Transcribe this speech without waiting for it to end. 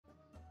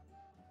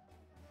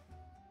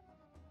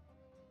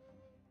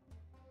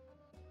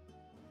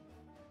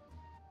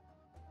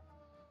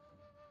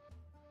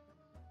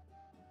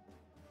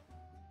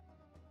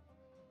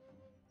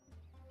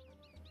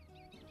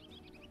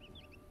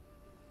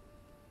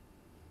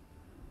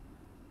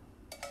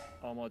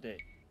آماده.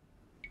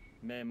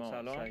 معمار.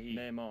 سلام. صحیح.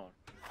 معمار.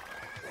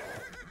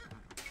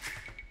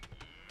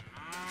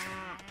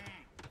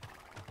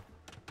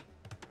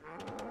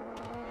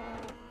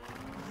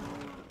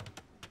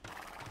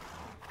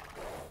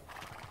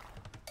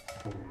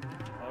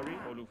 آری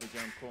علوف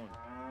جمع کن.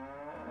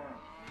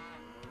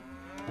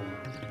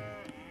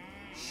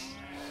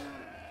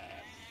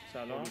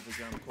 سلام. علوف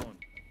جمع کن.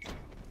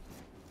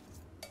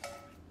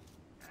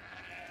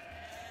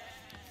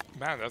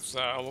 Man, that's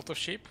a lot of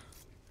sheep.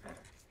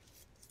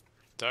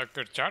 The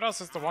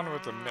Gurjaras is the one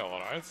with the mill,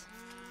 right?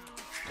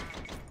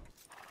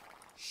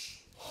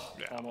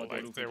 Yeah,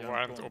 like they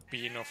weren't OP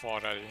enough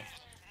already.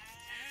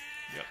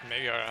 Got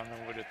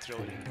MegaRandom with a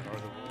trillion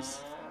carnivals.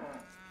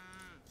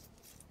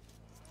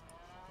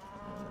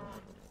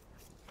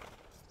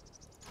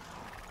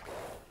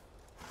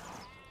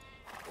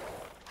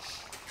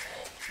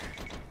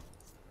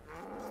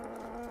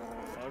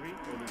 آری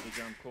علوف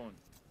جمع کن.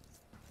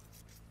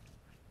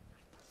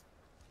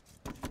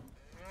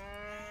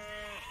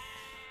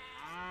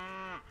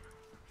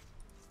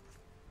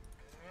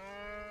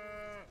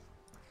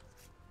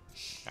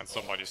 And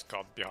somebody's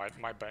got behind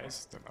my base,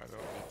 then I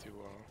don't need to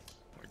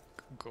like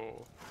go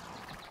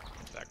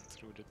back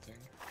through the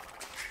thing.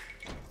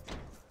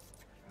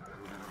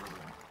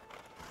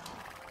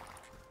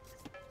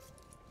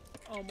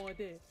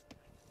 آماده.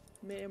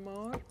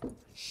 معمار.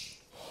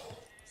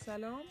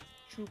 سلام.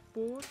 چوب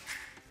بر.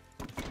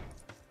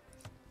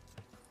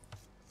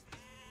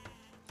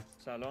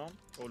 سلام.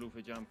 علوف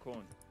جمع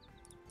کن.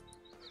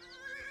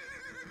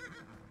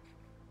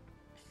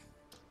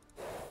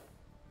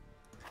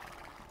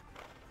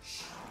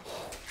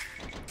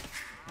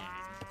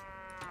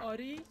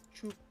 آری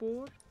چوب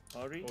بر.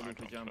 آری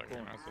علوف جمع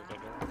کن.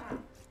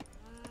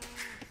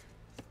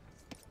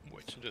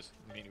 Which just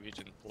mean we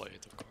didn't play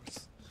it, of course.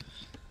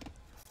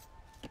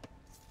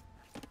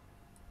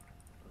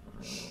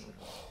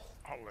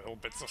 A little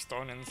bits of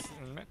stone in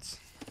midst.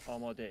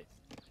 آماده.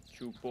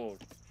 چوب بر.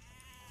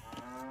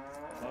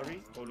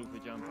 آری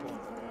علوف جمع کن.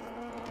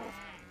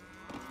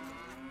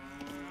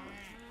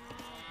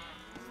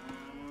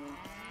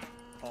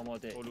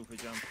 آماده. علوف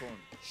جمع کن.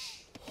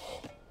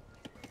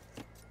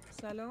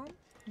 سلام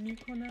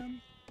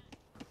میکنم.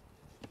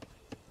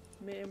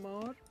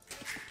 معمار.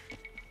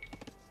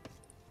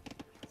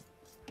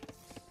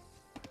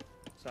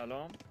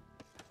 سلام.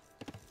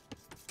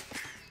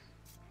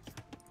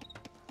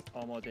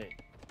 آماده.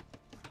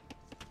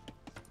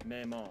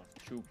 معمار.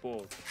 چوب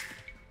بر.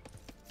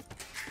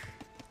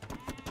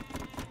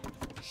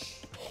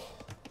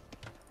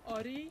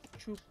 آری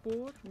چوب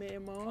بر.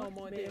 معمار.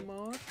 آماده.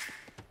 معمار.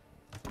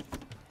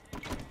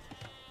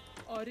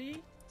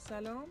 آری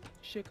سلام.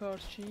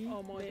 شکارچی.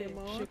 آماده.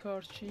 معمار.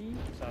 شکارچی.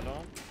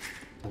 سلام.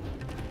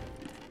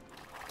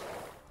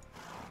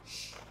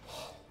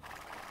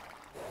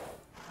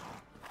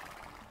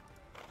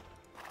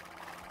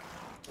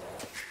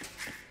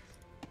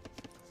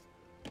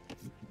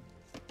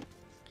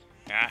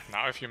 Yeah,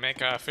 now if you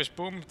make a fish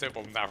boom, they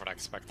will never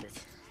expect it.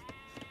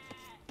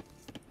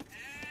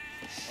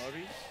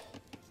 آری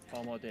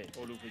آماده.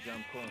 علوف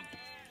جمع کن.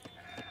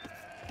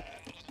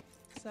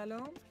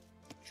 سلام.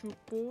 چوب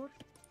بر.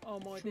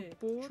 آماده.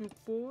 چوب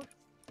بر.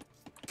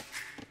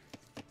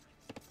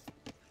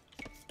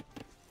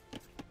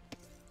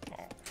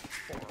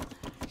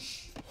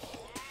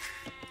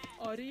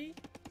 آری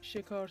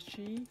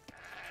شکارچی.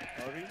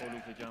 آری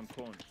علوف جمع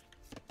کن.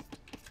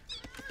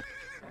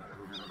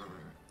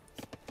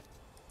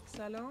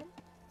 سلام.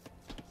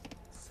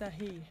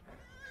 صحیح.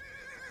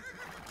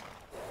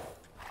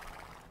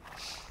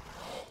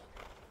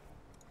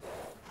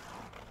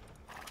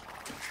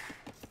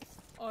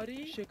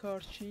 آری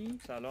شکارچی.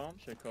 سلام.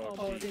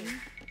 شکارچی. آری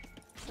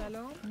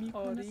سلام.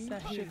 آری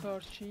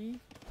شکارچی.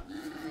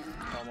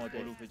 آماده.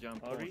 علوف جمع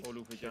کن. آری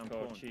علوف جمع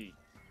کن.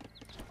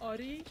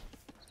 آری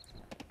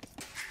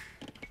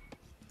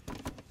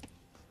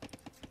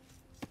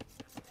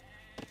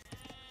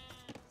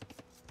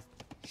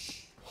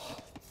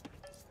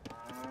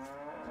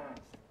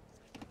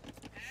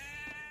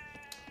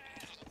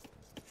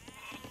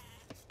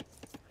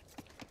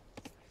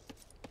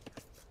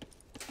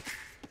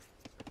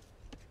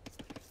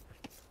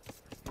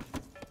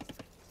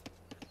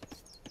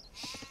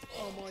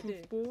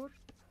آماده. بر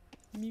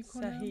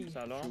میکنم. صحیح.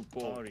 سلام.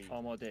 آری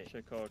آماده.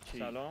 شکارچی.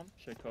 سلام.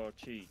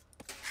 شکارچی.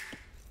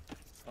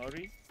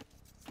 آری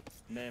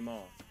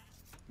معمار.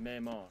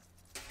 معمار.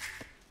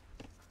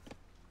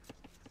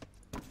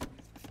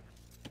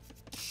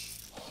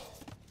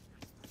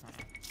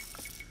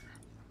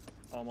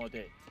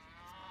 آماده.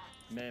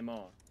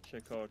 معمار.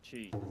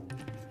 شکارچی.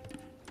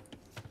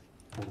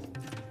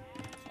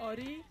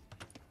 آری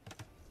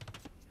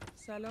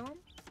سلام.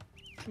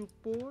 چوب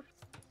بر.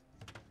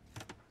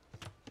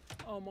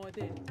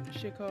 آماده.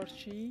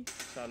 شکارچی.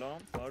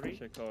 سلام. آری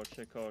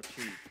شکارچی.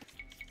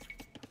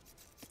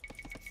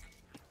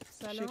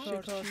 سلام.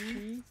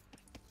 شکارچی.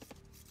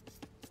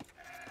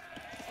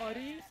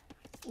 آری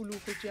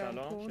علوف جمع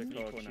سلام. کن.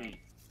 شکارچی.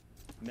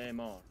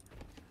 معمار.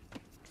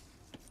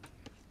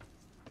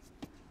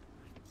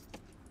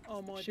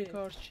 آماده.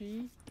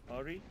 شکارچی.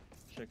 آری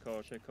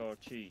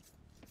شکارچی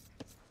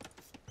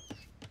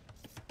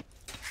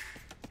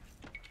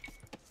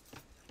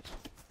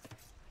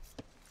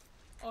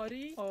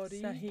آری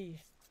صحیح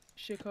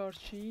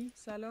شکارچی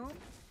سلام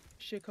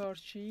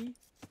شکارچی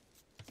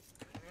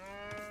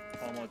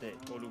آماده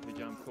علوف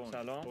جمع کن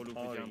سلام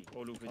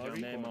علوف جمع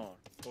معمار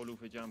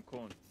علوف جمع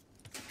کن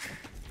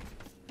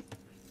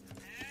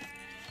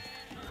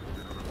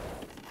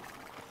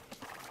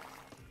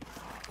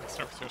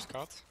Structures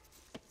cut.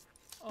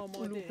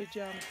 آماده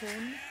جمع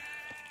کن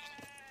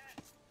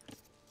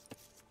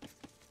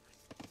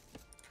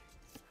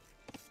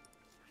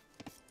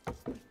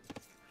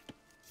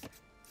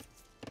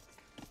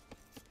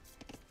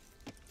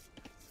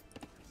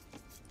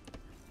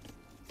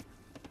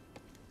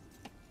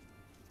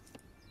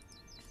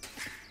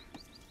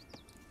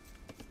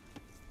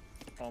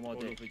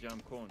آماده علوف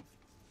جمع کن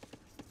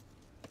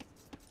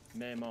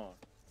معمار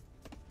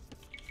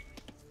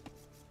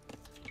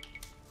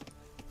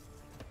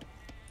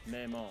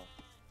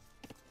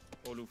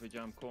علوف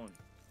جمع کن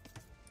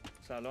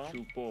سلام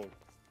چوب برد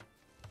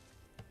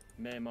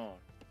معمار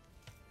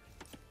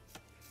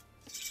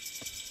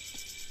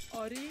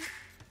آری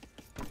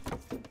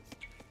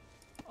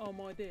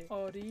آماده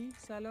آری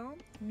سلام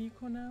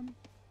میکنم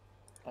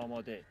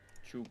آماده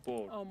چوب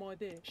برد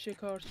آماده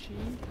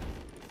شکارچی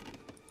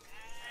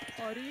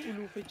آری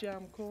علوف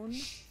جمع کن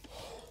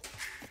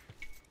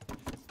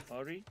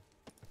آری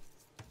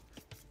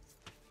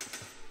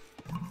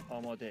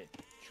آماده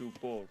چوب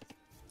برد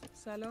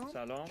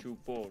سلام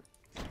چوب برد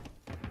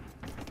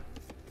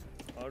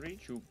آری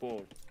چوب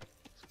برد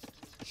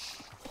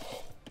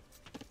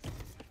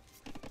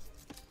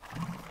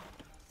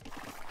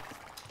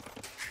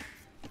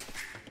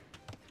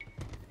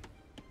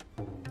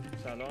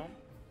سلام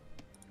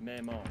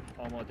معمار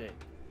آماده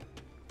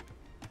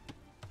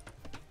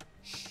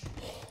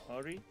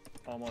آری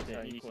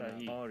آماده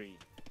صحیح آری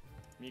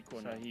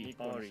میکنم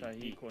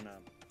صحیح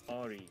کنم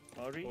آری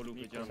علوف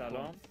جمع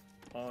سلام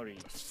آری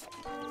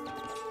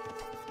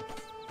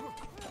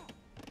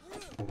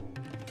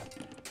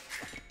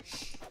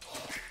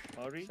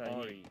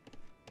آری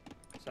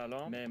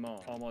سلام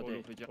معمار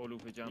آماده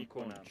علوف جمع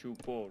کنم چوب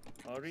برد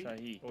آری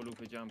صحیح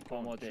علوف جمع کن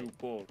آماده چوب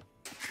برد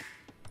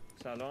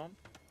سلام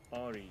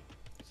آری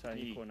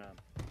صحیح کنم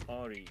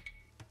آری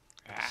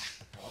Ah,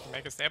 I want to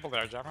make a stable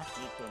there, Jammer.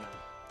 میکنم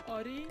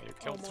آری You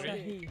killed آماده three.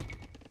 صحیح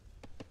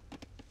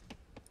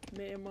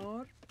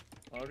معمار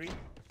آری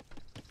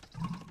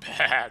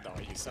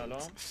No, you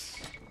سلام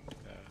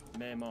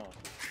معمار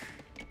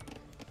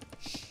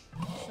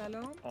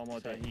سلام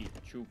آماده صحیح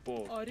چوب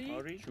برد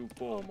آری چوب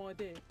برد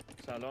آماده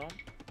سلام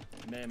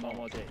معمار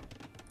آماده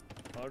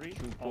آری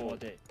چوب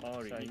برد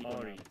آماده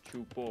آری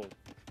چوب برد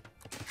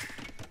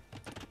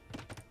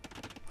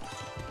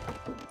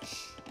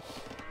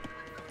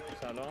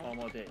سلام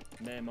آماده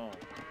معمار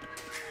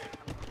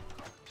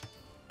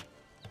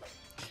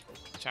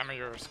Jammer,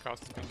 your scout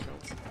has been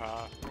killed.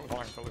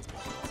 Volunfield has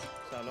been killed.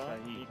 سلام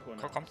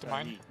میکنم Come to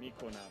mine.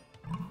 میکنم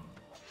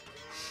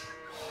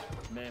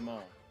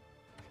معمار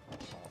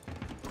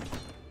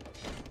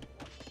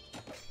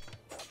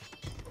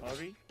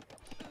آری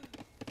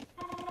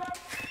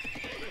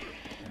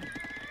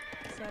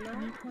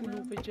سلام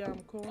علوف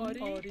جمع کن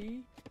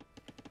آری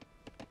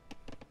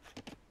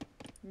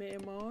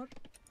معمار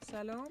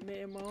سلام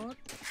معمار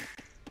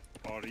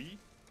آری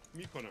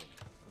میکنم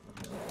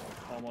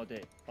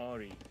آماده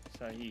آری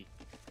صحیح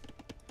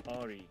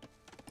آری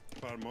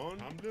فرمان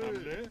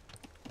حمله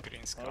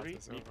Green scout آری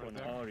is over میکنم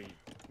there. آری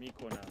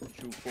میکنم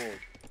چوب برد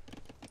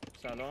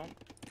سلام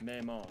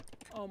معمار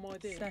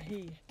آماده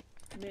صحیح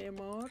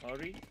معمار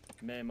آری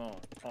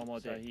معمار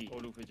آماده صحیح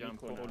علوف جمع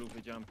کن علوف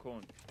جمع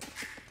کن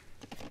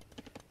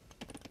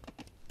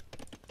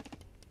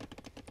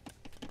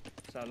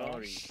سلام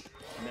آری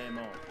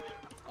معمار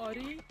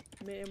آری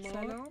معمار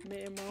سلام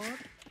معمار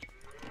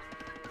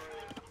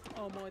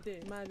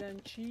آماده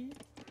معدنچی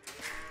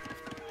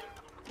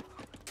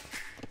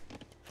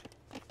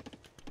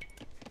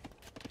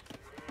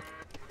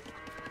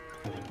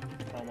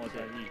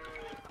آماده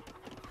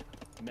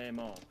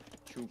معمار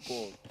چوب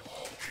برد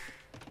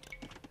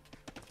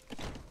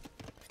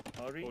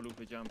آری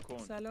علوف جمع کن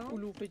سلام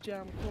علوف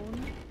جمع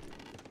کن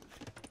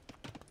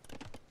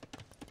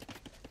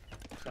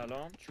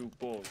سلام چوب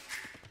برد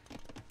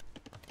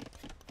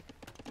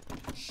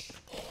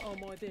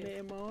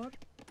آماده معمار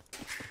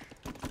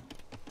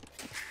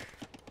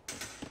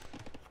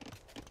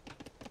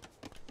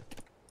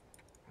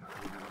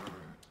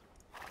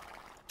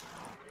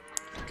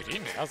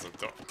Green has it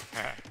though.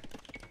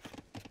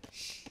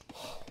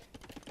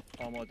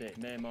 آماده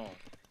معمار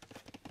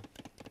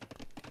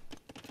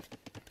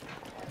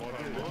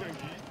وارد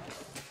جنگی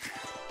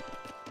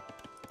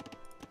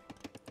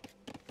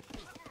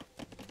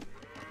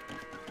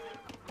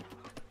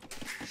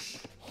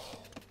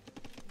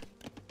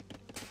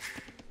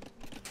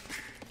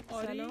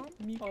سلام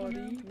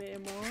آری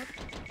معمار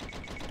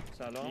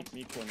سلام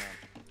میکنم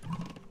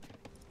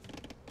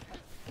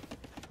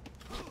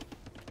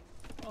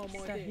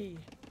آماده صحیح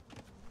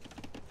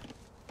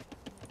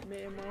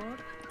معمار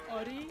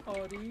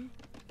آری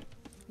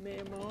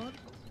معمار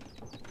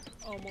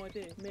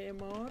آماده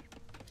معمار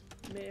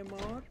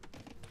معمار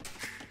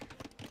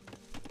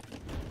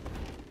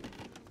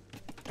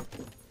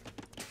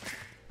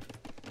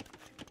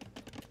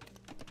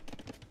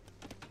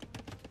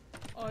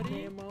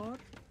آری معمار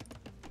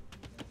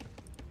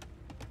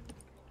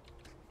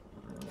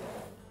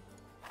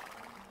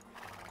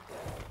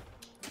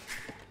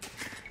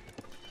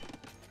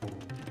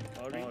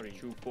آری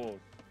چوبور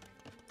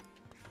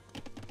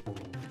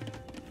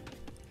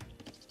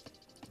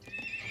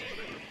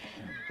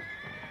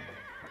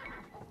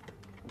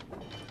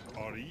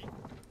آری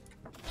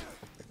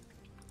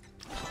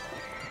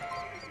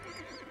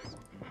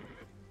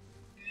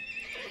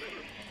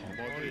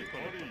آماده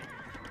آری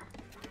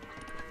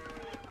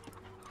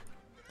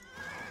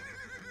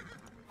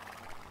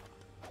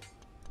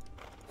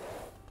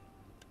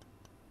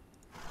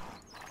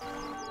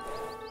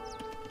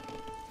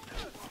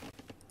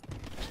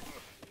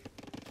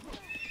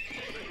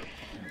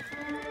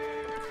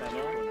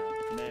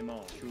سلام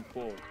معمار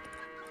چوبور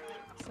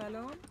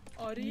سلام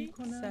آری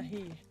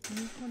صحیح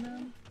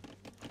میکنم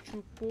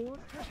چوب بر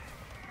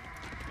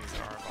These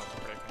are about to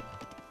break me.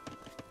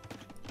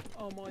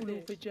 آماده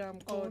علوف جمع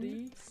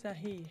آری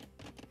صحیح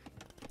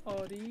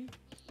آری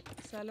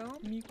سلام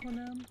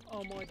میکنم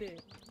آماده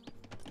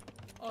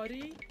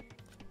آری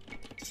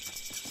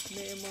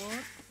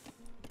معمار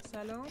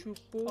سلام چوب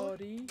بر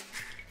آری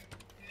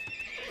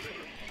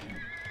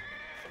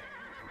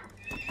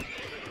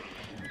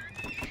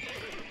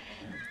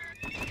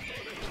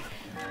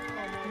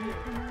آماده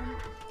میکنم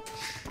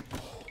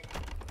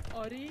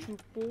آری چوب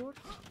بر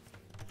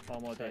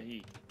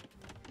آمادهی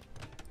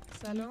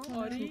سلام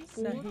آری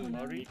صحیح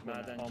آری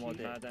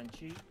آماده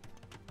معدنچی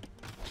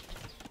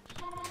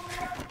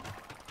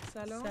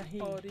سلام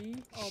صحیح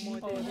آری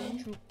آماده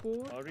آری چوب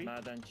بر آری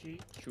معدنچی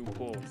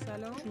چوبور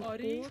سلام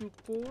آری چوب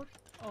بر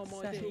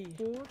آماده صحیح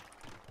بر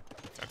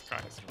That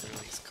guy is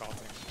really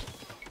scouting.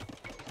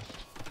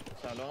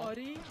 سلام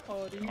آری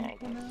آری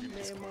میکنم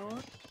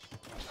معمار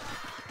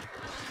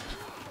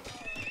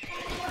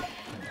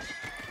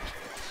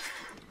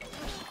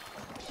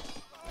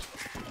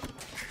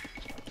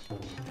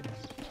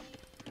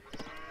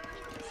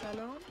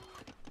سلام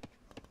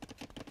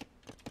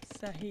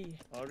صحیح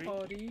آری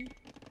آری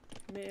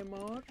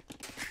معمار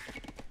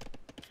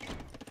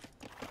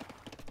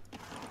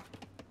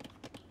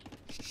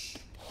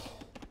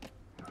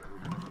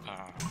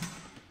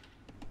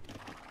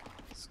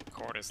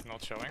Score is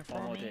not showing for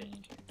آماده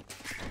me.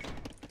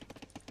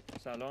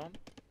 سلام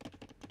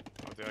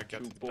How do I get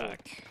it Two ball.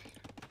 back?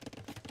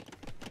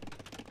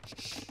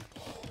 Thanks.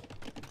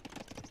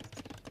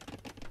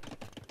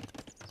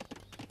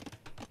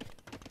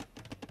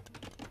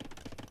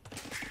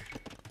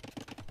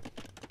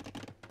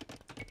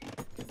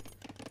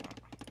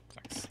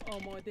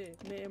 آماده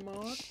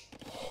معمار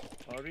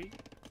آری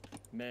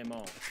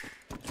معمار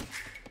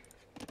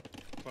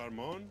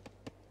فرمان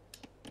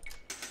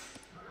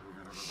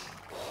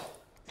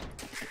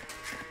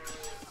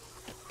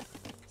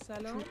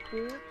سلام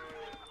چوب بر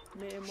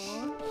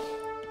معمار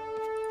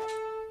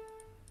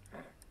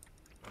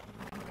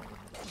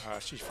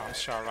She found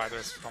Shard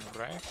Riders from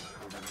Grave.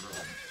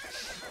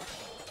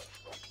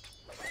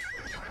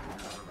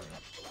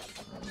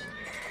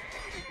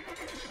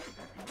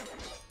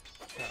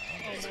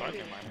 Yeah, it's right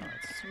in my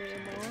notes.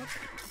 معمار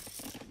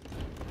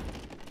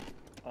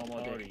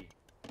آماده آری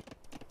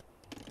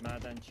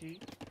معدنچی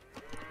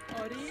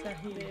آری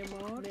صحیح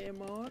معمار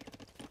معمار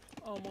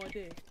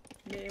آماده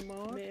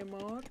معمار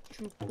معمار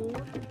چوب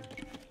بر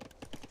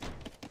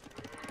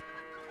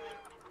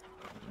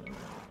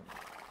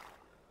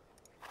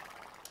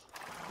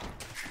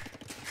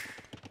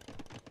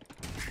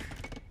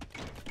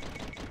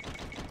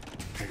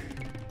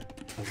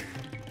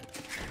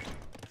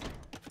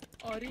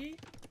آری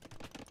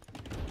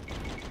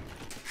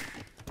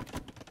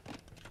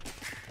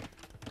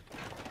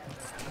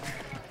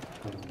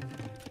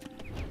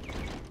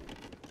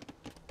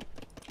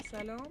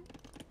سلام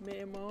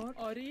معمار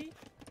آری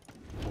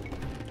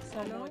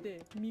سلام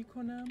آماده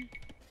میکنم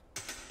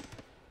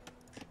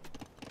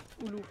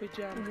علوف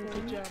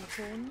جمع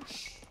کن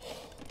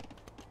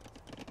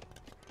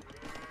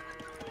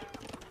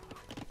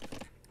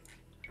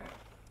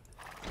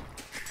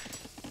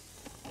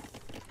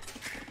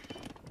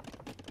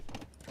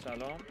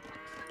سلام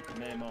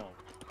معمار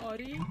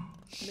آری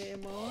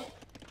معمار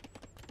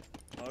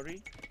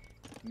آری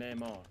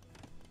معمار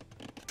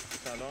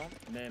سلام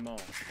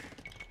معمار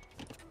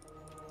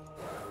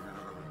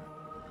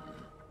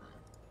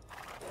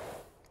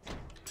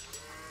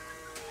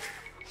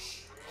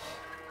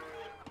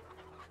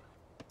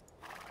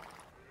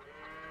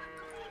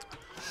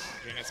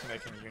Units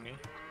making uni.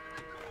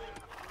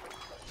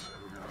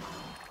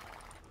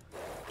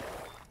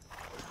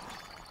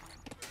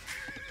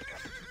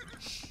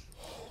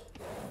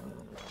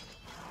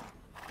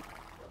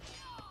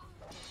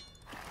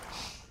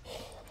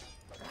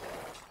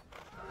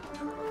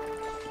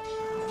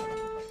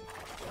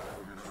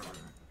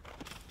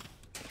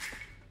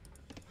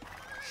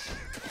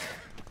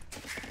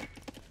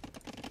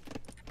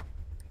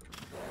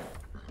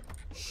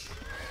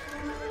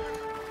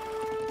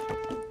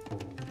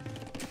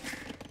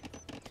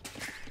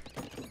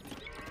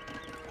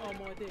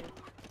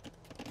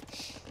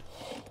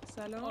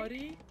 سلام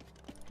آری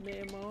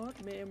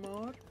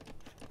معمار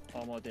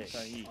آماده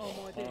صحیح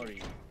آماده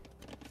آری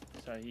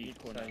صحیح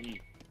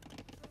صحیح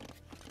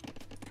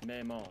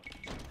معمار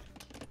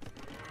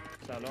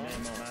سلام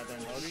معمار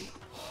معدن آری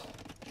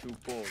چوب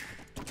برد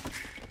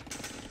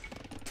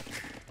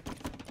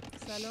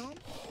سلام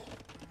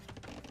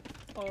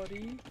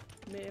آری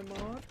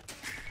معمار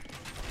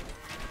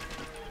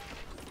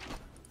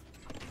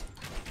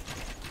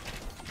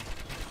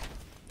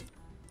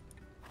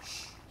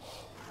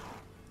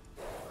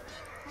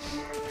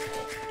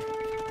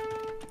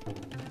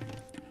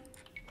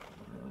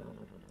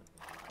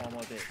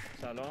آماده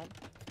سلام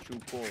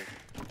چوب برد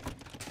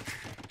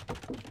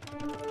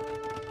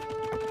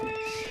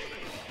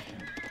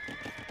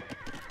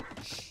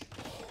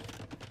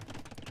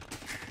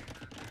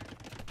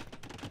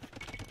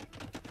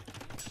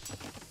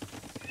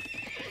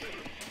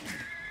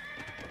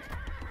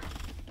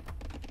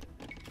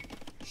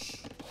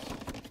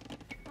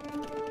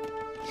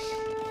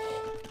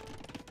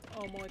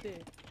آماده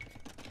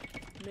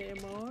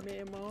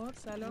معمار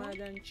سلام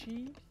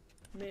معدنچی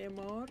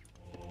معمار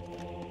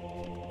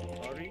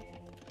آری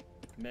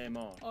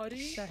معمار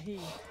آری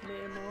صحیح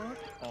معمار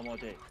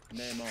آماده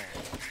معمار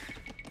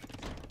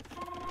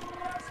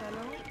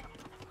سلام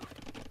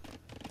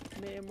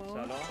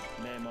معمار سلام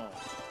معمار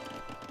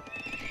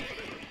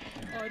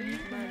آری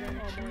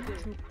معدنچی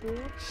آماده چوب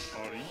برد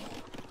آری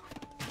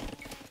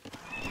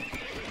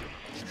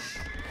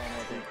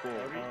آماده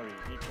برد آری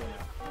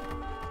میکنم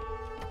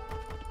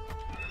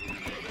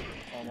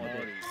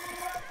آماده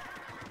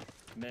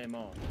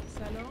معمار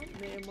سلام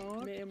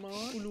معمار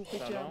علوف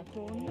جمع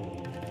کن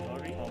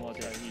آری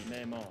آماده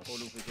معمار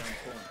علوف جمع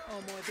کن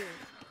آماده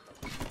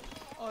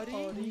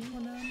آری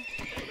کنم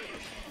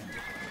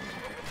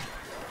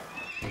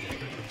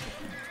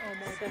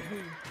آماده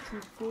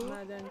چوب برد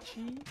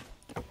معدنچی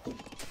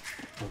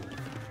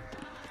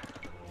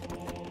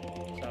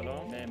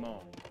سلام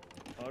معمار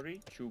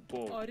آری چوب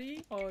برد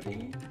آری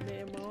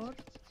معمار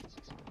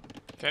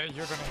Okay,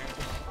 you're gonna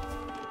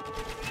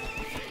enter.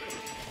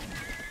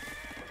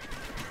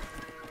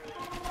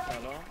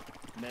 سلام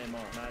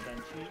معمار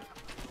معدنچی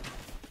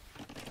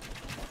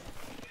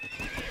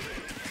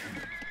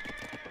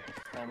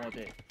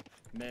آماده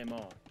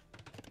معمار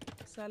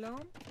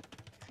سلام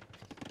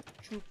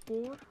چوب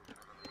برد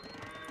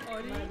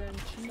آری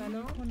معدنچی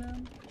سلام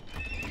کنم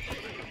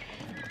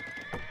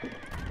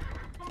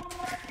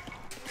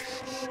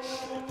I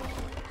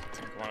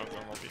think one of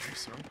them will be here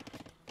soon.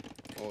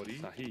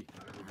 آری صحیح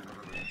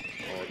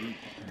آری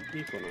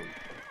میکنم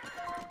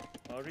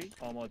آری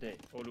آماده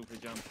علوف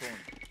جمع کن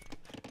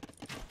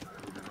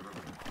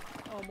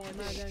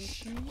آماده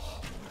معدنچی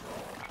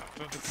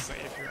Don't it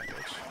save your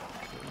bitch?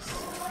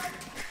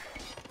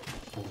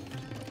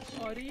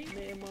 آری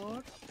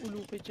معمار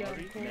علوف جمع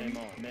آری کن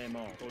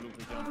معمار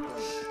علوف جمع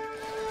کن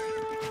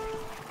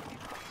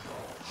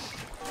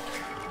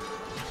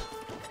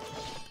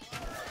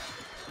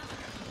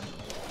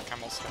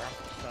Camel's hair.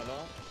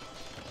 سلام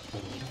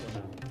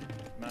میکنم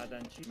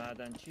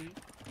معدنچی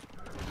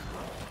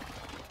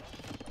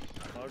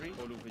آری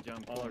علوف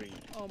جمع آری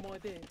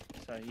آماده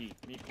صحیح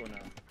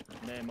میکنم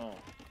معمار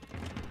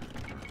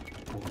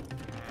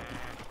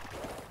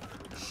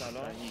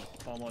سلام صحیح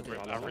آماده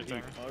With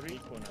everything. آری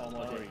میکنم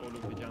آماده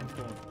علوف جمع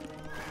کن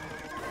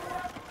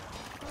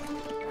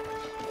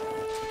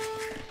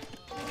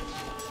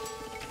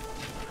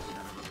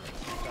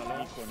سلام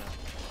میکنم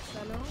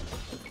سلام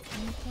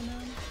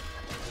میکنم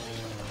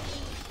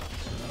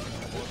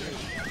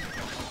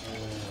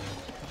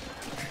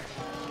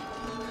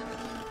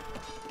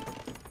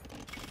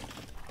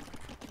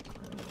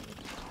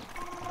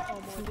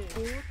آماده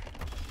برد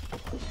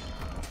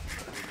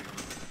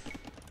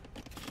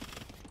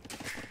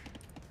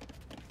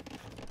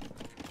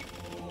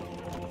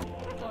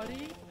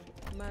آری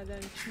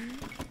معدنچی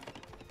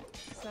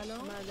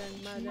سلام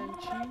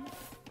معدنچی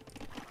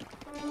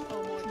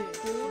آماده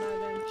برد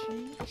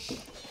معدنچی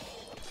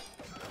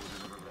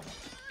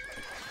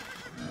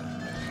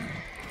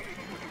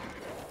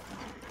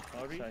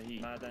آری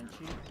صحیح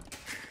معدنچی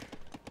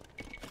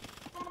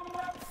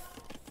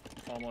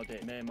آماده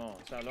معمار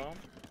سلام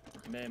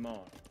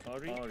معمار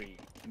آری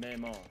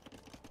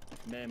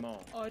معمار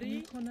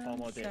آری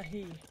آماده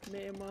صحیح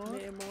معمار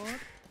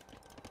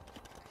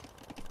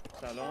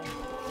سلام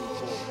چوب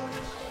برد.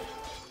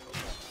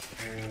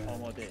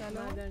 آماده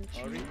سلام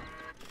معدنچی آری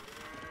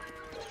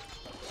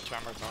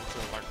Jammer down to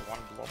like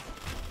one blob.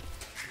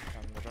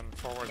 And run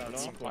forward with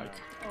some Salam. bike.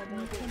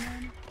 آماده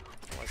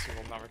Otherwise you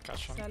will never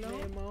catch him. سلام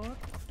معمار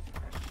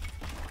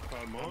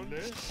فرمان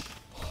حمله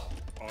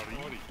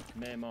آری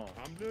معمار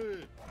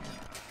حمله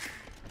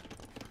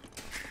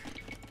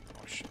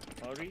Oh shit.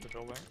 آری The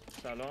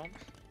building. سلام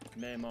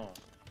معمار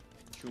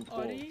چوب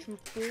آری برد. چوب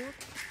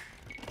برد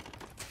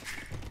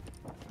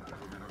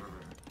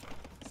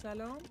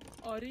سلام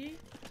آری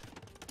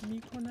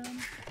میکنم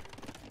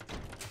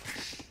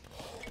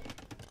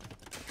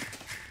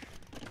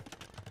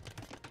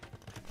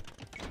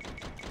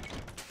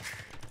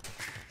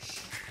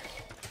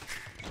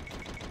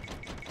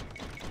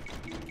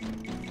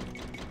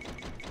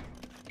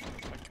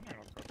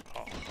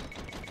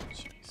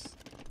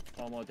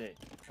آماده.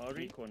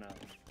 آری کنم.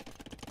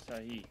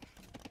 صحیح.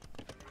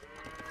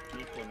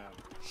 میکنم.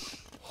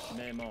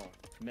 معمار.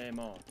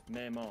 معمار.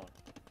 معمار.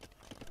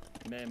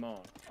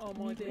 معمار.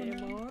 آماده.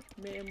 معمار.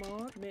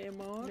 معمار.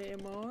 معمار.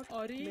 معمار.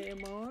 آری.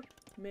 معمار.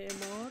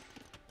 معمار.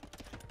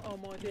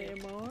 آماده.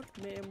 معمار.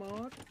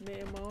 معمار.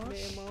 معمار.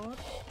 معمار.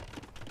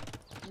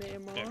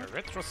 In معمار.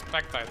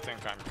 retrospect, I think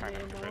I'm kind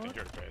of regretting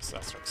your base.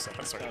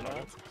 Sorry about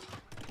it.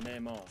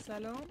 معمار.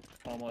 سلام.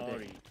 آماده.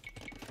 آری.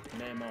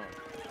 معمار.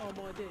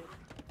 آماده.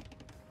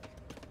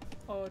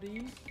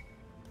 آری.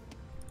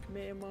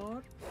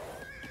 معمار.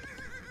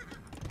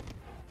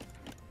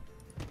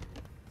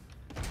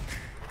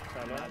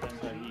 سلام.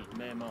 صحیح.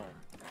 معمار.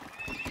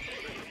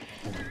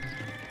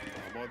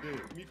 آماده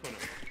میکنم.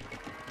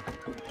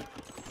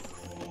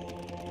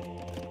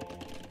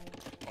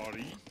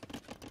 آری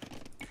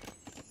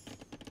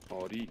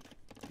آری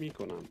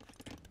میکنم.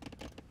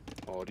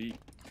 آری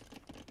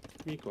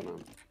میکنم.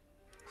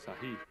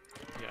 صحیح.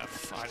 You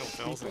have idle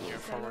fills and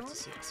you're forward to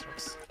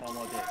CS.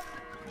 آماده.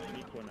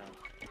 میکنم.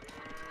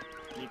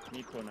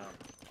 میکنم.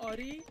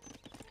 آری.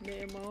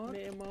 معمار.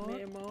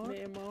 معمار.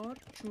 معمار. معمار.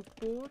 چوب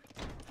بر.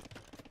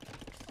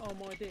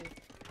 آماده.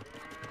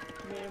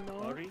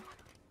 معمار. آری.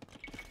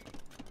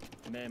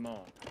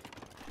 معمار.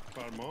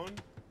 فرمان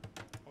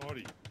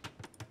آری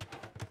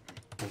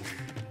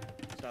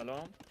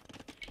سلام.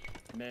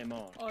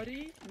 معمار.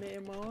 آری.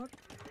 معمار.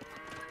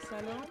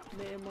 سلام.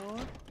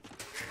 معمار.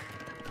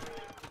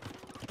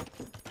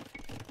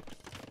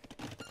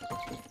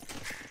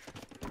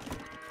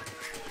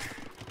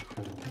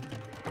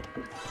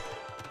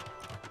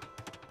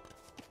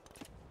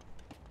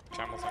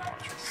 Camels and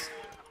archers.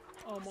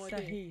 آماده.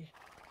 صحیح.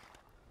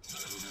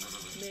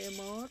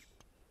 معمار.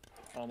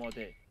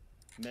 آماده.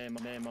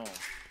 معمار.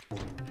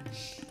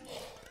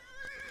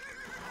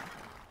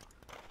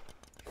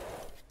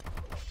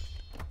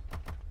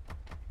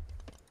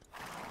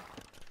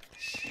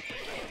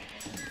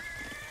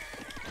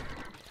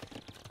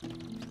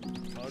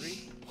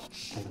 آری.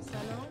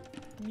 سلام.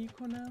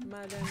 میکنم.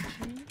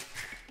 معدنچی.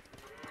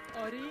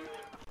 آری.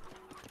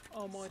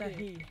 آماده.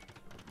 صحیح.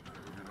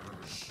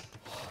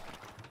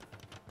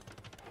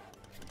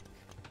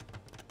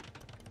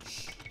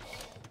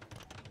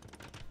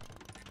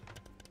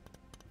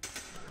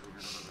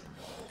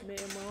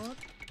 معمار.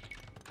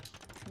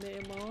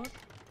 معمار.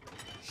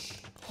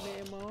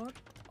 معمار.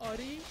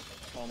 آری.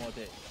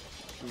 آماده.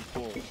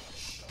 چوب.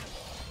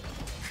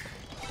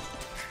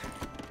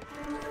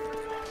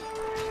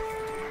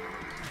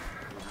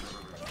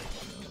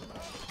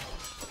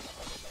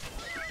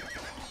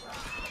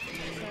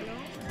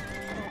 سلام.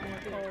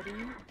 آماده.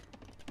 آری.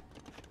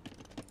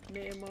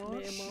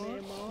 معمار.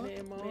 معمار.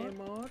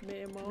 معمار.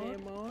 معمار.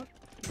 معمار.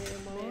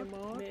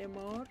 معمار.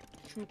 معمار.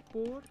 چوب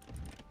بر.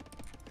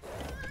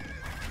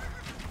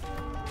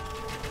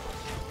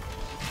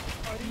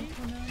 آری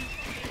کنم.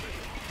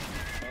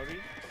 آری.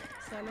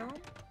 سلام.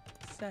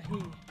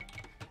 صحیح.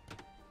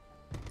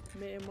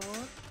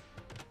 معمار.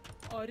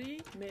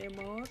 آری.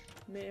 معمار.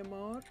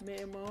 معمار.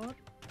 معمار.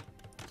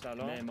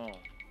 سلام. معمار.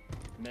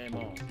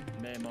 معمار.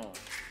 معمار.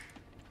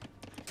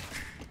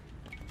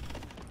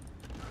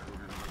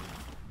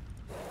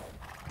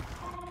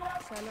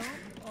 سلام.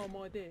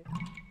 آماده.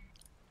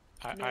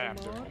 I am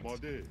doing it.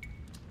 آماده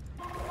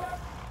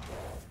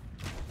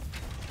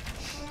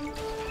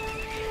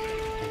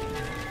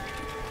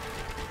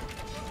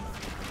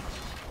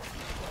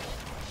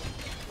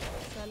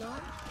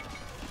سلام.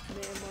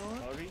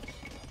 معمار. آری.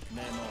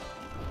 معمار.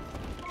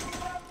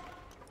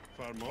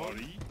 فرمان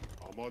آری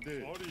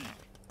آماده آری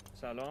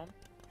سلام.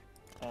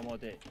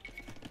 آماده.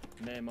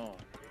 معمار.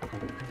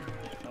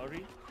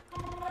 آری.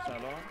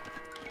 سلام.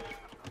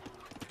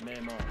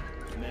 معمار.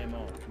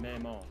 معمار.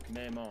 معمار.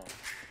 معمار.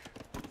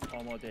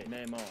 آماده.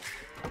 معمار.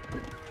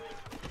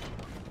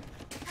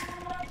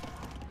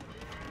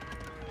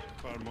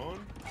 فرمان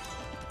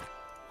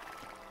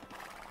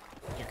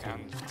You can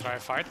try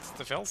fight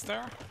the fills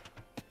there.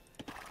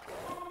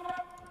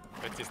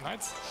 With these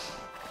knights.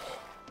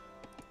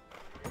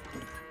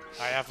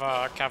 I have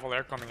a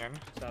cavalier coming in.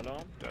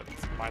 سلام. That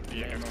might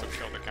be able to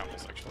kill the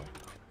camels actually.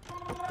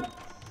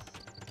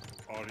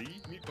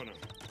 آری میکنم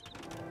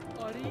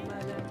آری.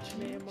 معدنچی.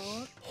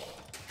 معمار.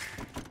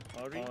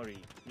 آری. آری.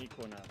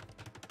 میکنم.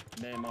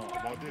 معمار.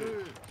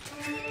 آماده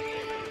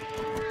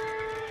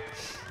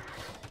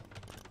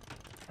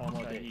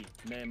آماده.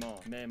 معمار.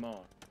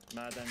 معمار.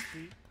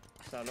 معدنچی.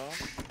 سلام.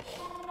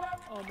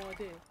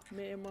 آماده.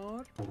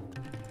 معمار.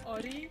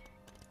 آری.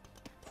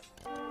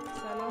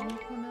 سلام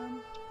میکنم.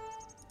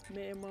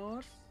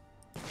 معمار.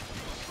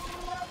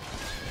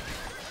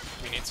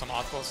 We need some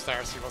outposts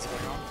there, see what's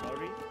going on.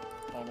 آری.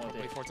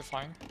 آماده. Hopefully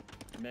fortifying.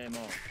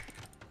 معمار.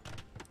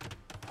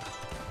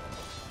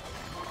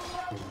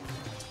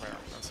 Where?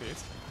 Don't see it.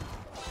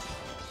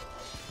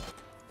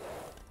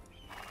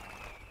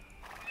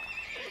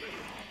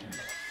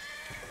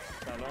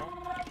 سلام.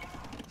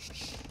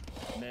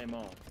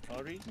 معمار.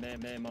 آری.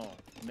 معمار.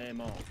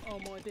 معمار.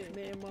 آماده.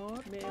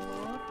 معمار.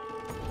 معمار.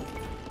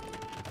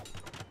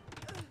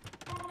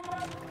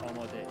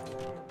 آماده.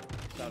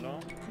 سلام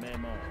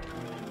معمار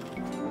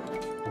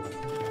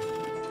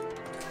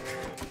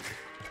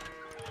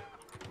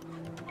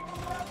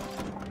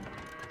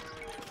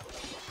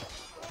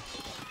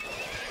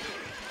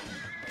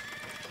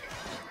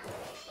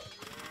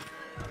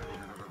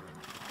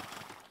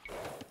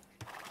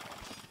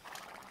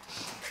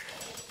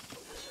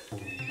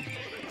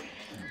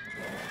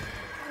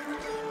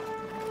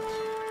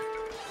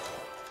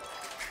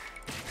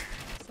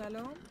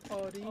سلام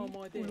آری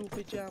آماده علوف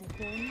جمع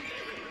کن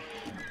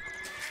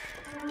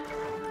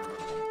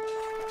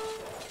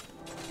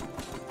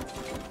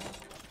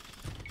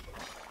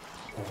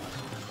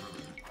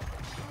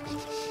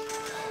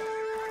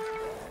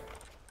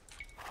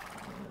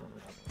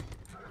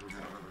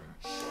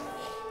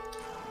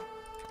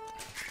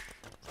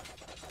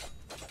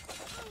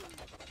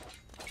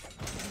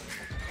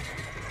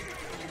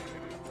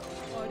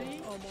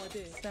آری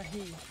آماده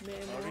صحیح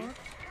معمار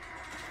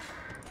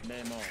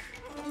معمار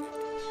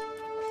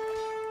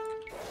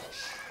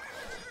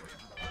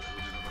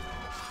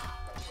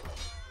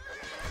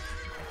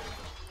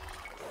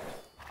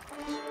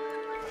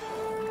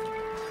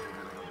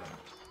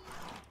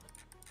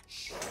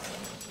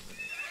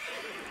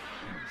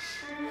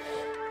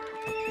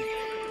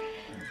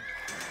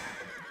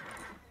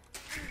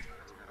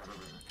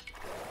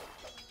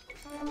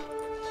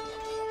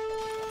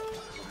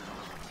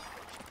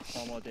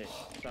آماده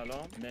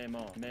سلام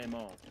معمار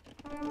معمار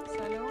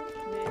سلام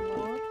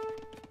معمار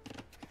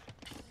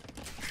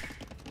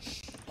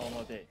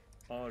آماده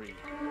آری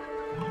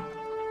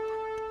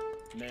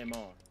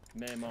معمار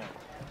معمار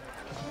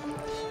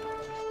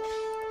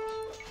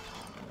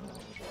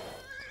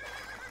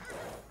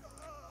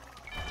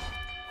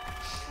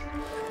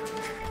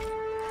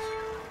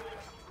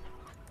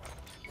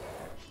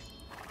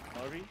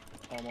آری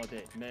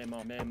آماده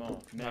معمار معمار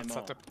Let's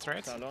معمار set up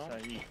trades. سلام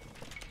صحیح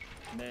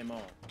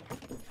معمار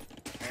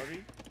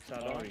آری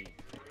سلام آری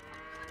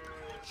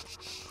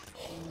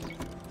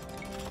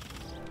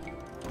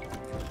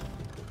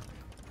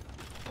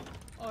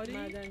آری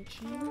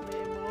معدنچی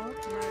معمار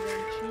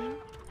معدنچی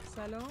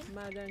سلام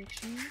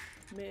معدنچی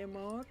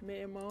معمار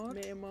معمار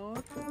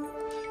معمار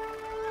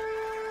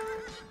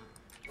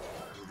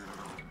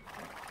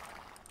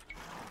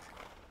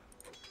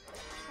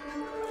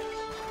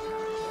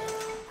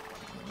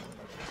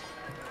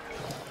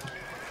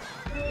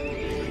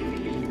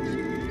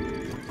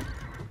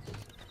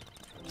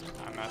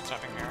I'm not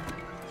trapping here.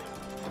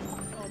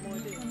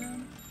 آماده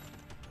کنم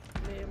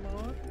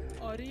معمار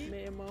آری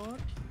معمار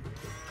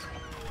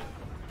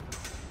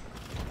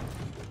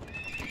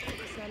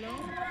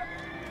سلام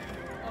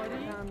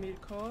آری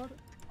تعمیرکار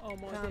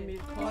آماده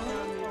تعمیرکار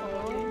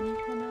آماده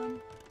میکنم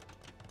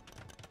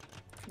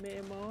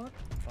معمار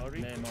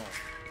آری معمار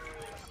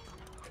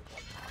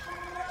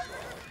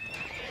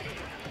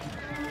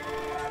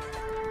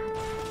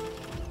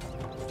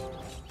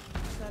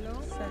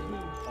سلام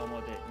صحیح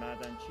آماده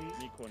معدنچی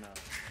میکنم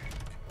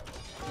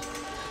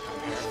I'm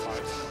here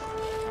 5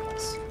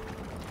 minutes.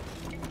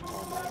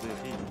 آماده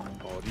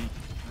آری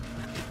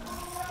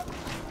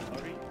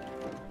آری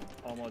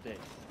آماده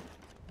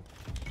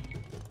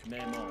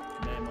معمار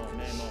معمار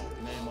معمار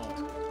معمار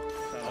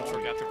Don't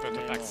forget to put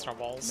up extra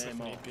walls if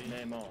معمار need be.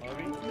 معمار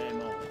آری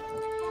معمار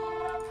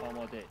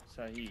آماده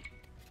صحیح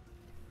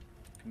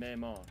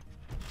معمار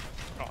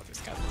Oh, this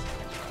guy's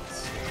making shots.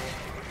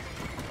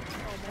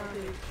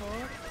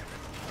 تعمیرکار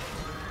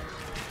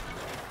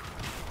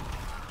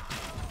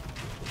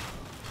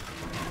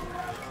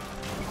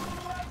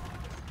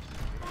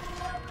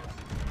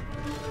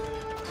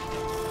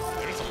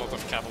There's a lot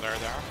of cavalry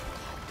there.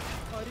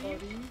 آری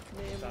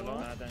سلام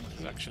معمار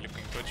It's معدنچی actually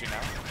looking dodgy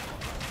now.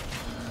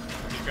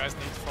 What do you guys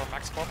need for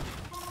max pop?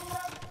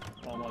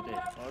 آماده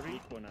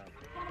آری کنم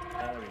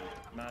آری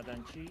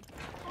معدنچی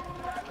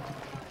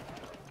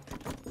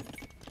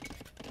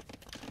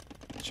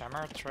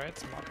Jammer,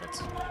 trades, markets.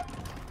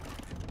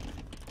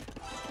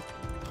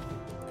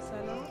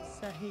 سلام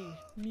صحیح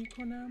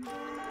میکنم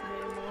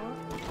معمار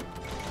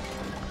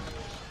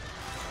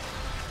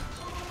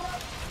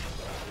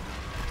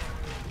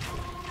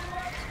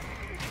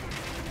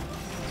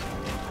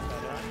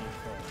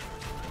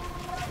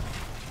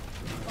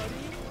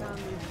آری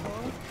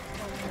تعمیرکار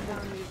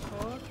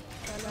تعمیرکار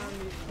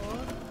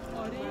تعمیرکار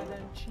آری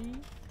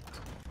معدنچی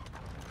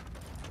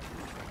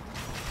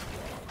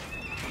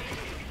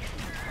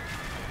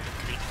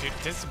Dude,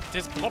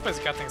 this blob is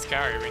getting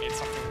scary. We need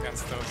something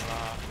against those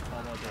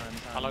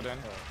Paladin.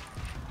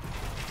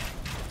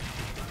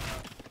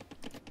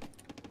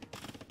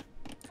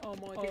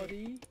 آماده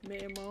آری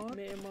معمار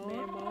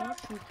معمار معمار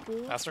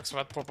چوب‌بر Asterix,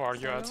 what pop are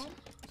you at?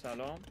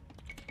 سلام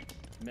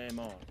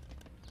معمار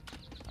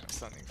I'm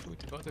sending food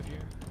to both of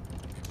you.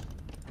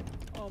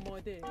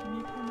 آماده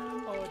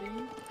میکنم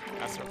آری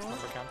Asterix, معمار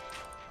number camp.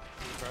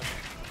 Fresh.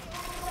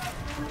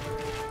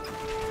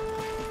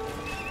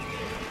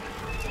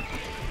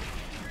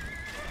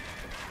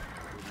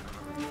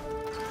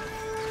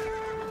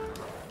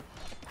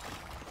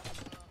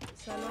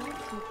 سلام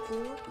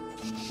چوب‌بر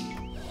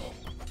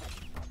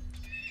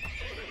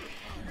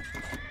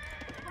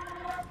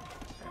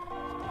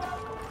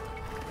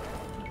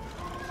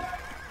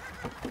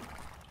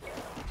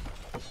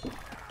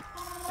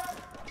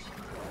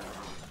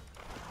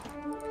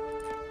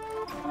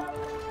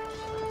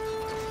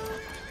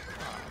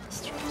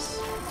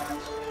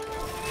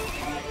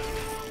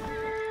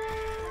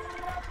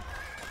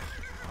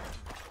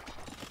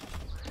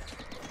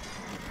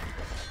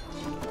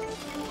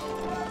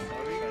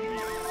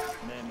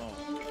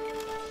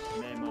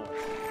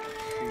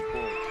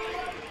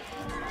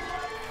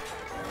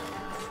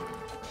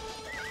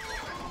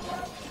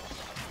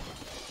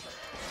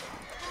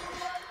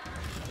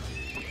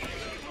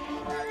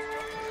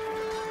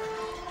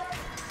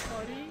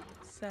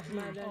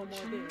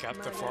get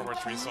the forward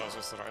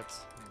resources right.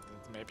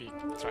 Maybe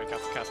try get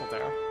the castle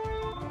there.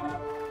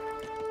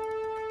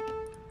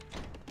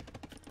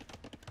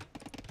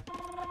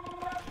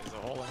 There's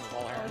a hole in the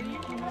wall here.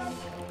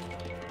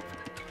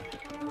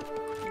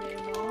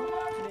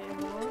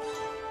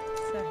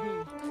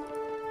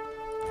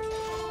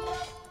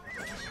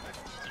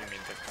 You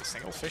mean the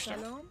single fish there?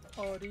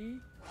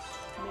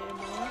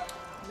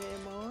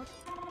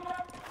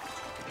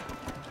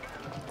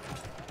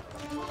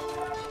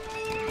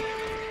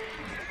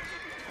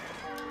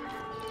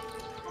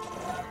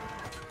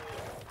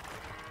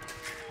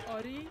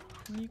 آری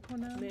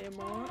میکنم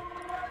معمار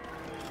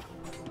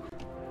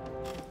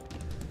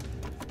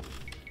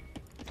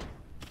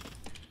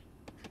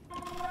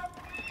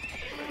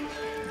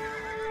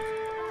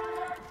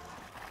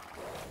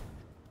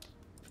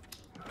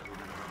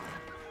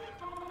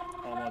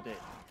آماده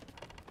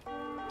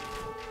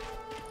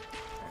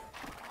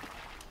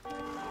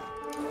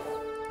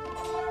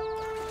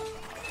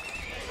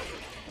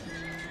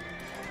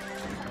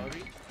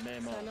آری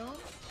معمار سلام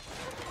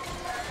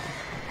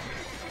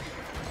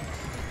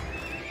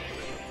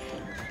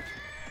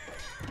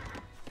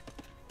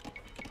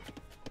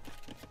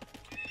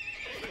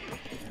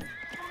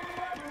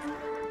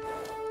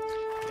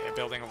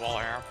Building a wall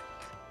here.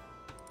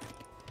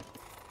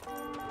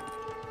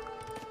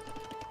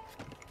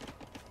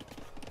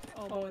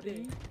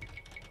 آماده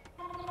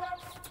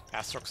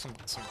Astruck some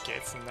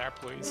gates in there,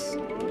 please.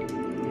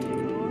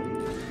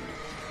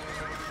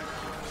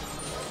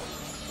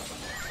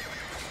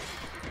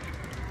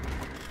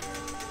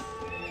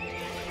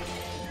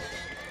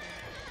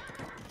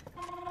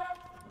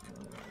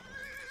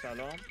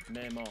 سلام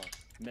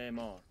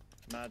معمار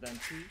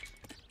معدنچی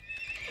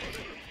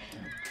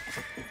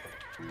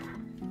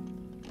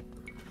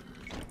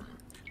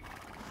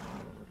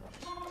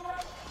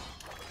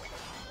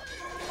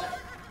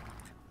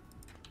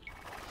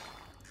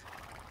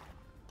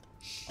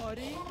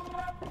آری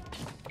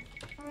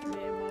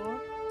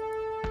معمار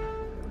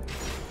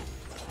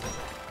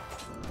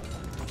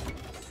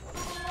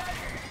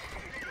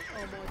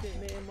آماده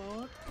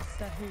معمار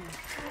صحیح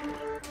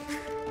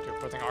You're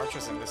putting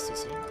archers in this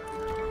CC.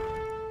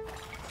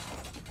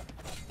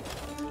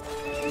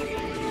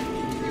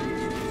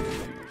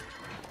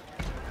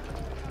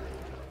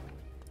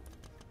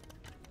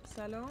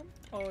 سلام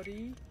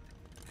آری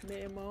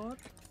معمار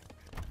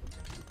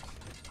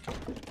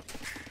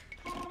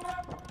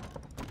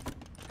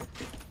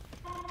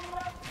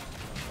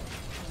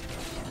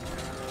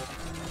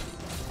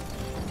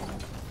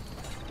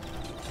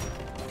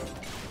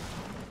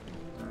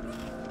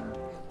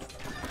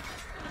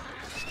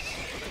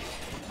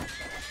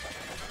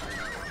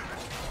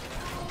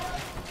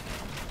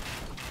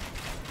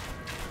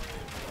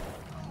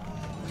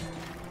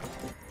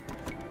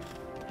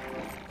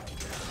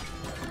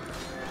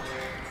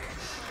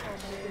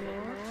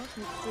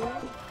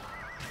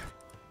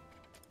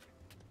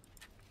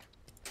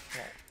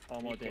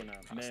آماده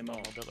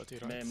معمار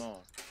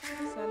معمار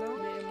سلام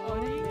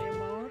معماری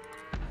معمار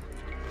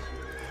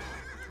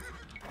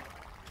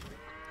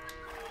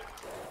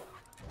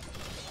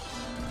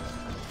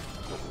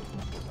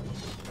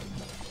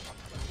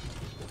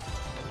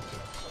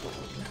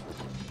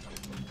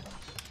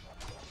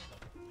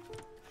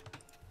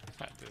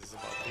This is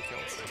about 3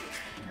 kills.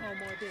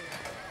 آماده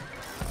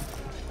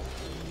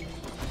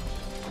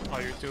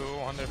Are you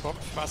 200 pop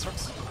fast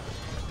rocks?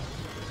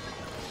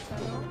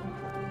 سلام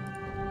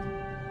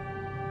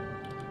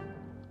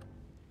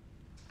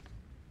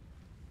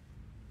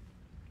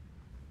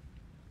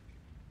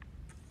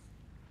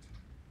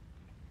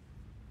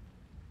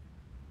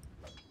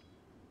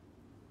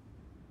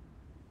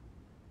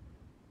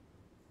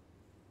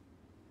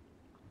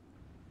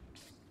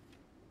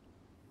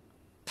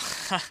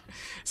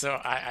So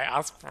I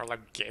asked for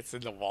like gates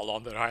in the wall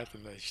on the right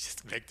and then you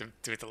just make them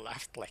to the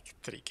left like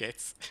 3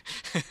 gates.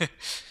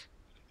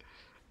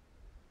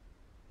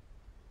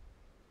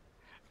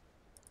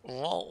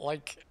 Well,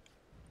 like,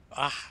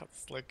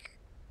 it's like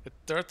a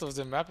third of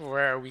the map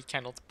where we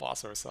cannot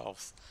pass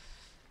ourselves.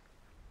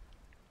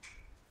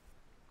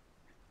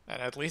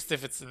 And at least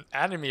if it's an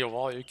enemy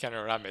wall you can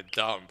ram it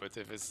down, but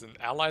if it's an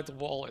allied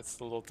wall it's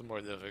a lot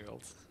more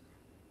difficult.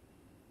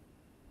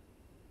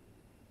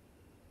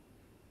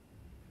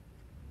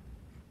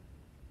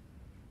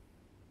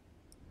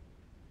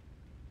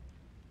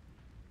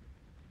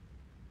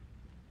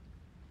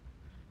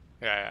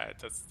 Yeah,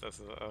 that's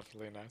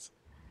definitely nice.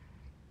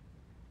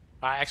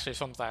 I actually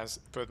sometimes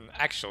put an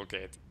actual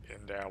gate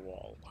in their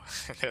wall.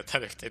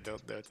 That if they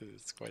don't notice,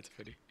 it's quite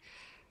funny.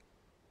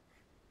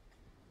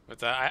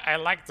 But I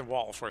like the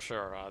wall for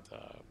sure,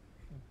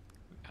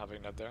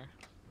 having that there.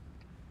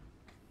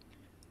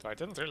 So I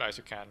didn't realize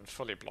you can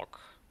fully block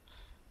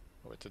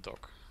with the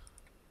dock.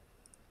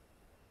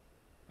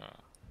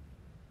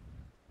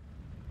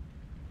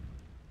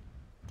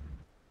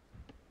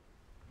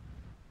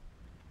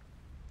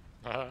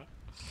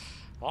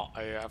 Well,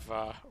 I have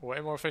way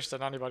more fish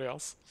than anybody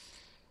else.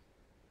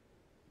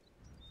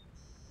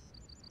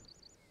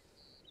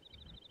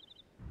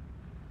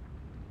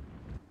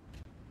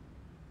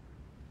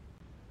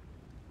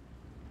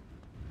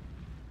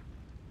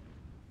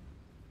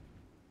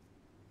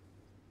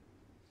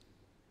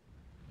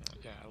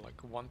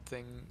 like one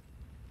thing.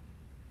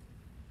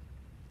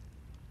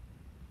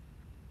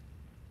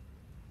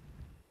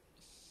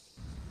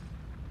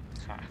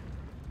 Huh.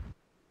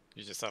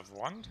 You just have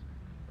one?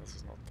 This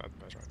is not that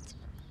bad, right?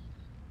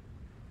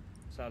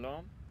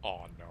 سلام.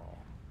 Oh no.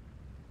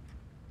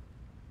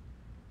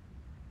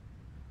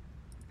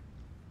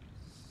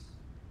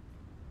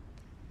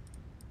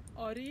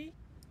 آری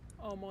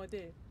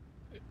آماده.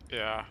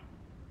 Yeah.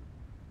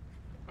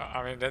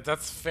 I mean,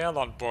 that's fail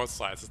on both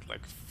sides. It's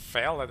like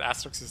fail that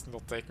Asterix is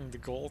not taking the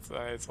gold,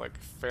 and it's like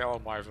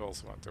fail my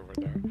vills went over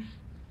there.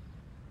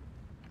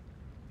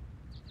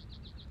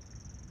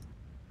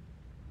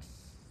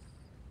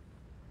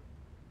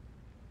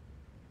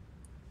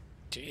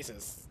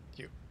 Jesus,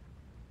 you.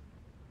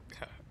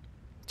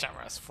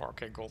 Jammer has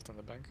 4k gold in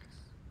the bank.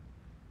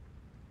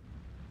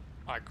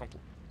 I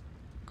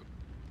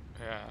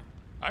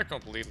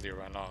completely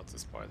ran out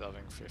despite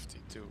having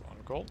 52 on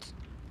gold.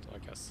 So I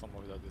guess some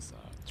of that is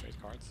trade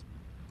cards.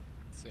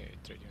 Let's say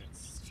trade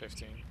units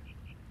 15.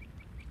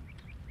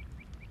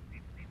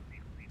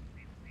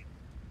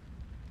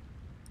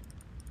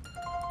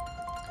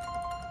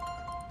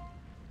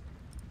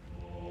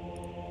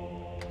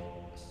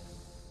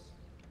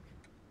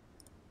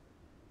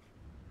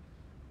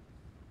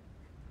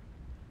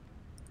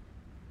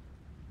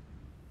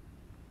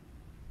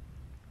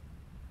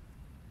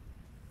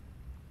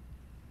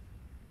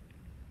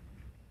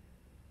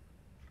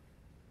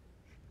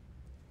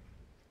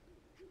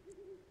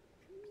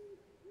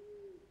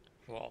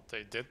 Well,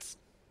 they did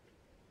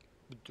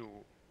do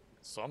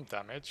some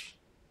damage.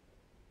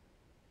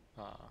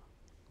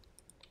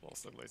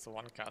 Lost at least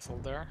one castle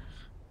there.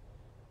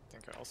 I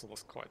think I also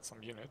lost quite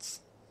some units.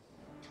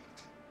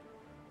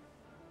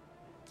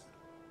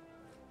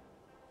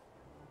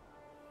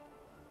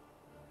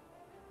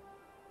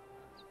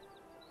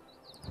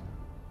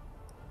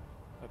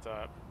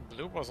 But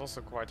blue was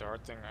also quite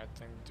hurting, I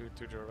think, due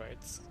to the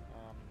raids.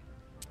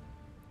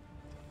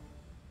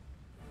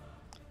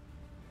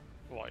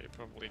 Well, you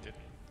probably didn't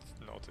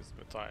notice,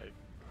 but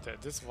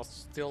this was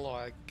still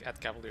like at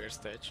Cavalier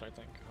stage, I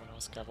think, when I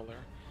was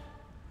Cavalier.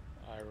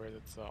 I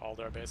raided all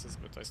their bases,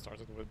 but I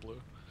started with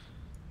blue.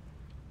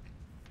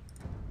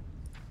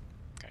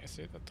 Can you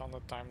see that on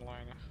the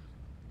timeline?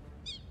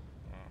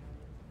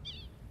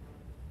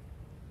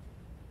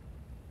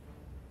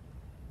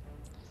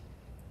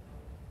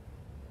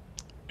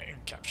 In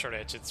Capture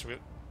Edge, it's real.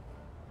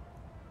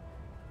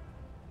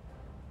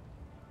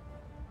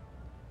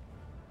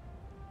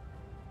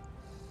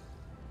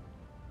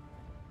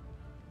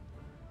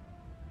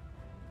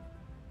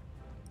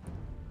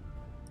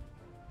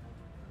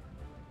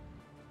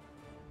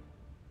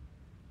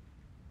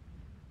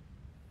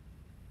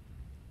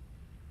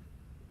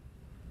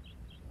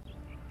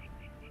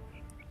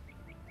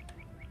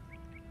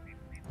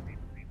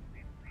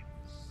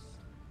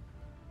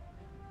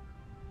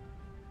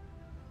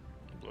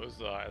 Blue's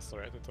the highest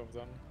rated of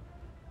them.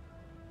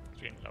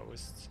 Green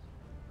lowest.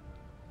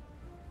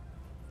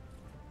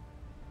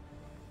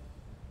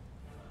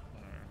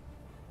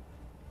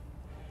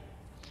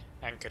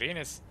 And green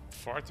is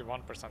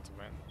 41%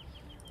 win.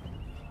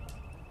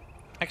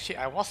 Actually,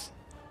 I was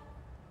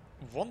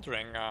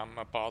wondering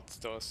about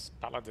those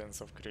paladins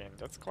of green.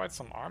 That's quite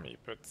some army,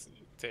 but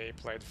they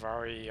played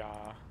very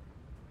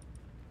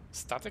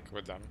static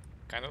with them.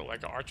 Kind of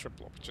like an archer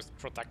blob, just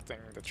protecting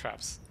the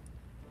traps.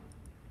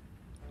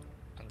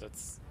 And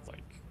that's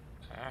like,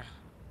 I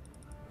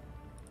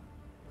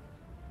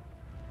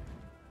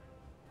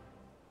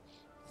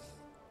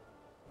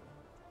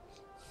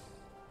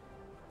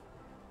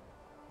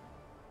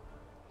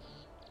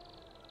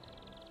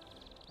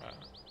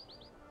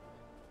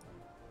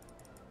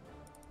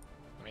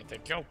mean, they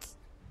killed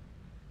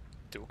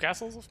 2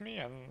 castles of me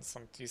and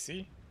some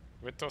TC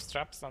with those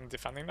traps and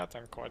defending that,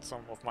 and quite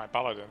some of my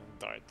paladin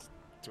died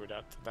to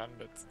that then,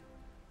 but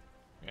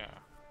yeah.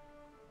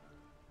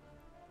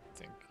 I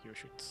think you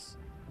should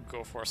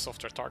go for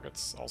softer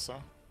targets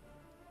also,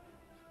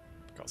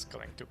 because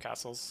killing 2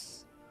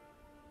 castles,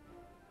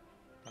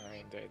 I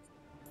mean, they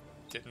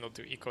did not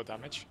do eco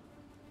damage,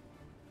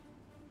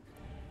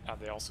 and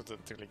they also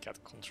didn't really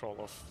get control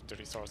of the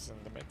resources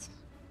in the mid.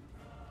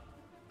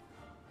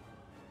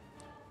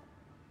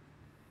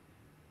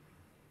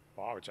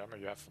 Wow, Jammer,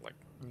 you have like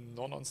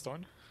none on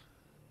stone.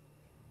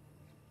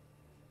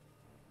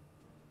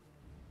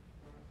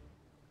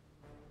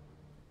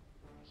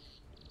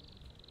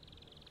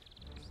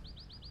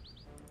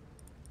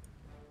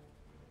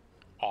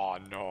 Oh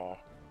no,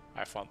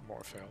 I found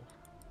more fail.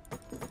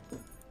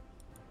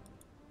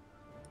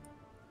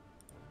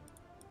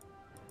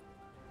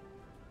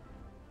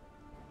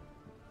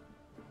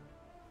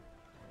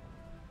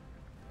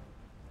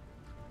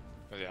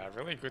 But yeah,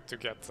 really good to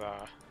get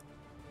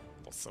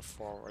lots of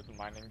forward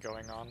mining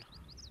going on,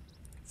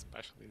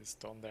 especially the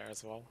stone there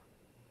as well.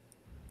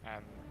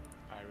 And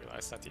I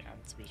realized at the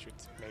end we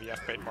should maybe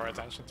have paid more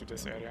attention to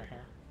this area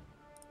here.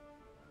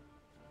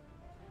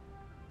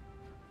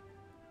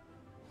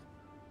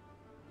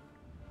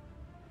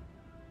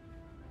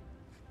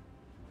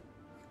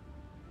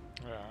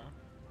 Yeah.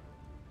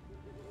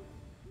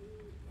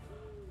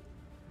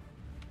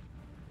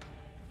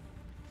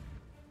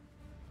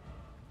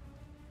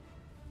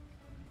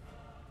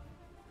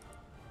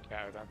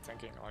 out and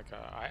thinking like,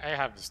 I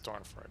have this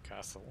torn for a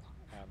castle,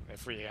 and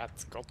if we had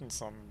gotten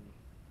some,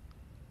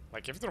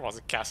 like if there was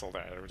a castle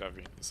there, it would have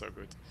been so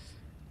good.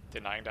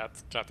 Denying that,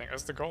 getting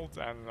us the gold,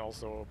 and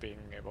also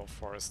being able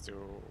for us to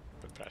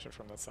put pressure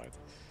from that side.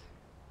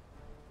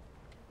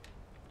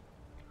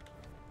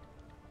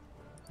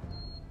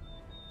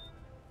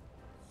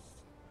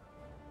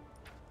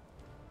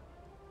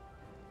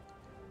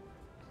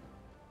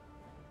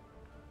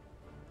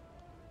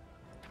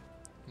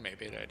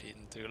 Maybe they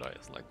didn't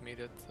realize, like me,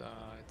 that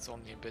it's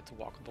only a bit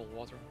walkable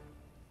water.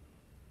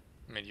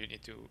 I mean, you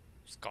need to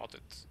scout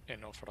it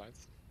enough, right?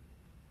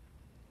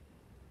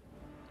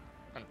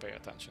 And pay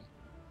attention.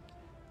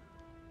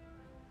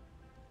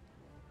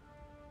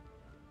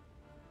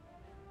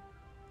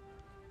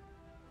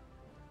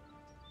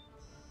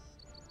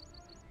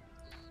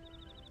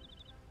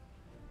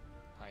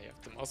 I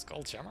have the most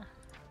gold jammer.